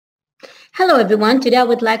Hello everyone, today I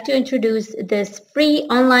would like to introduce this free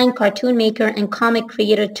online cartoon maker and comic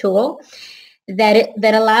creator tool that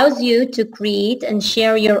allows you to create and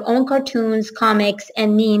share your own cartoons, comics,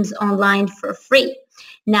 and memes online for free.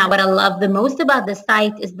 Now, what I love the most about the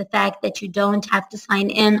site is the fact that you don't have to sign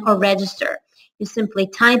in or register. You simply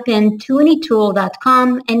type in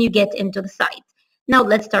toonytool.com and you get into the site. Now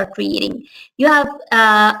let's start creating. You have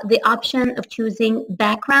the option of choosing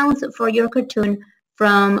backgrounds for your cartoon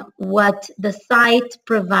from what the site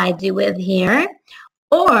provides you with here,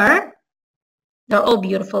 or they're all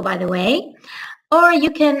beautiful, by the way, or you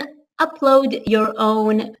can upload your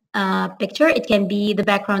own picture. It can be the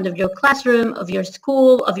background of your classroom, of your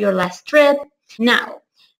school, of your last trip. Now,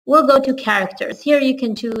 we'll go to characters. Here you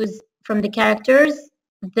can choose from the characters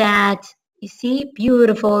that you see,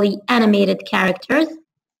 beautifully animated characters.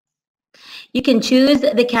 You can choose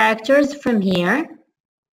the characters from here,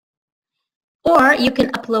 or you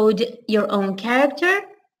can upload your own character.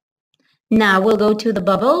 Now we'll go to the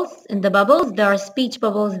bubbles. In the bubbles, there are speech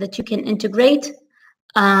bubbles that you can integrate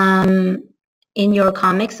in your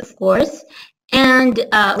comics, of course. And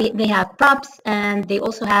they have props, and they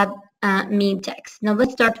also have meme text. Now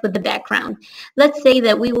let's start with the background. Let's say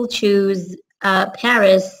that we will choose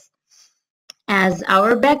Paris as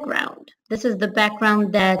our background. This is the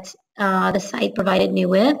background that the site provided me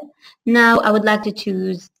with. Now I would like to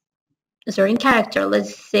choose a certain character.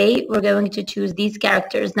 Let's say we're going to choose these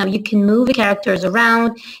characters. Now you can move the characters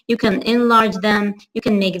around, you can enlarge them, you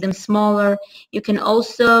can make them smaller, you can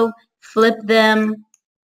also flip them.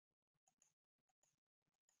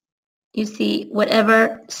 You see,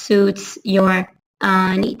 whatever suits your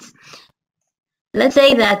needs. Let's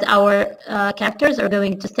say that our characters are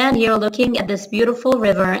going to stand here looking at this beautiful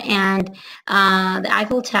river and the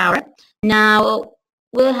Eiffel Tower. Now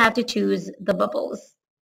we'll have to choose the bubbles.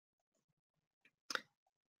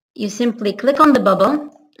 You simply click on the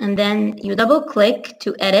bubble and then you double click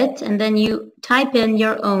to edit, and then you type in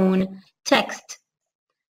your own text.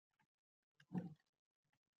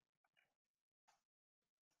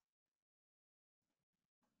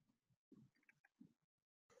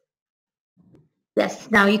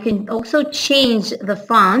 Yes, now you can also change the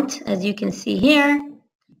font, as you can see here,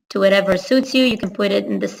 to whatever suits you. You can put it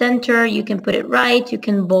in the center, you can put it right, you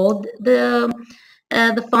can bold the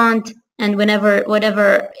font, and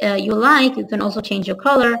whatever you like. You can also change your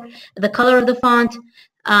color, the color of the font.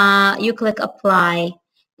 You click apply,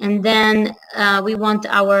 and then we want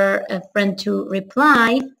our friend to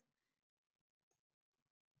reply.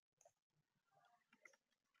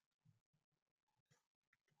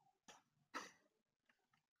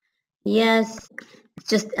 Yes, it's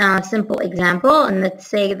just a simple example, and let's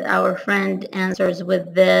say that our friend answers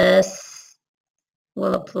with this.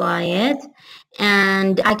 We'll apply it,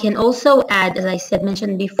 and I can also add, as I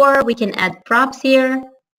mentioned before, we can add props here.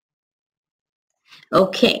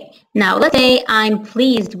 Okay, now let's say I'm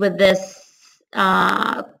pleased with this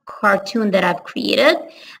cartoon that I've created.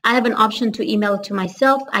 I have an option to email it to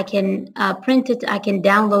myself. I can print it, I can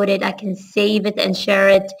download it, I can save it and share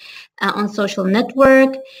it on social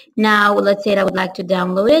network. Now let's say that I would like to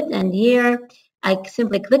download it, and here I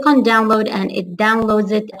simply click on download and it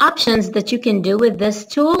downloads it. Options that you can do with this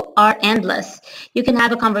tool are endless. You can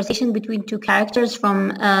have a conversation between two characters from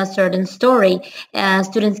a certain story.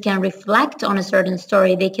 Students can reflect on a certain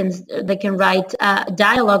story. They can write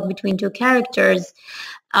dialogue between two characters.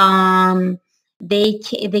 They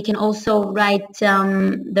can also write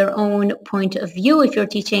their own point of view. If you're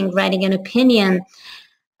writing an opinion.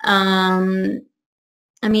 I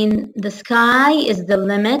mean, the sky is the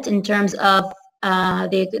limit in terms of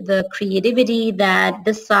the creativity that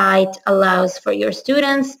the site allows for your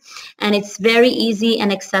students, and it's very easy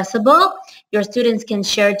and accessible. Your students can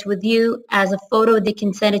share it with you as a photo. They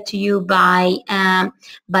can send it to you by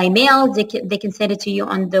mail. They can send it to you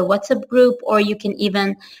on the WhatsApp group, or you can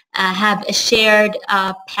even have a shared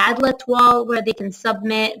Padlet wall where they can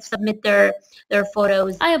submit their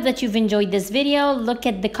photos. I hope that you've enjoyed this video. Look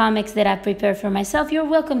at the comics that I've prepared for myself. You're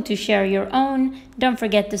welcome to share your own. Don't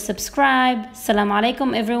forget to subscribe. Assalamu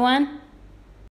alaikum, everyone.